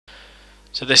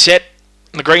So they're set.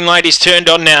 The green light is turned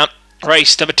on now.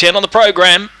 Race number 10 on the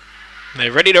program.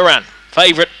 They're ready to run.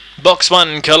 Favourite, box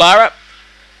 1, Kalara.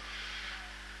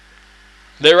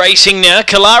 They're racing now.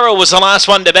 Kalara was the last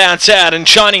one to bounce out, and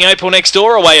Shining Opal next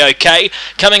door away okay.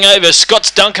 Coming over,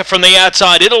 Scott's Dunker from the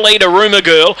outside. It'll lead a Rumour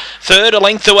Girl. Third, a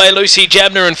length away, Lucy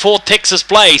Jabner, and fourth, Texas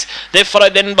Blaze. They're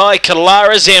followed then by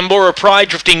Kalara, Zambora Pride,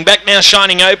 drifting back now,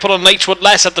 Shining Opal and Leechwood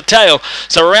Lass at the tail.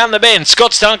 So around the bend,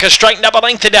 Scott's Dunker straightened up a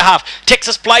length and a half.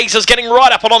 Texas Blaze is getting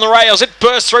right up on the rails. It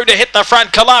burst through to hit the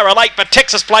front. Kalara late, but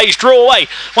Texas Blaze drew away.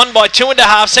 Won by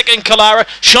 2.5. Second, Kalara.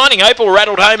 Shining Opal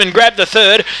rattled home and grabbed the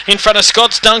third in front of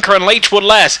Scott's Dunker and Leechwood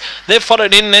Lass. They're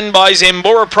followed in then by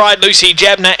Zambora Pride, Lucy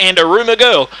Jabner and a Rumour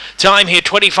Girl. Time here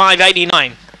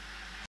 25.89.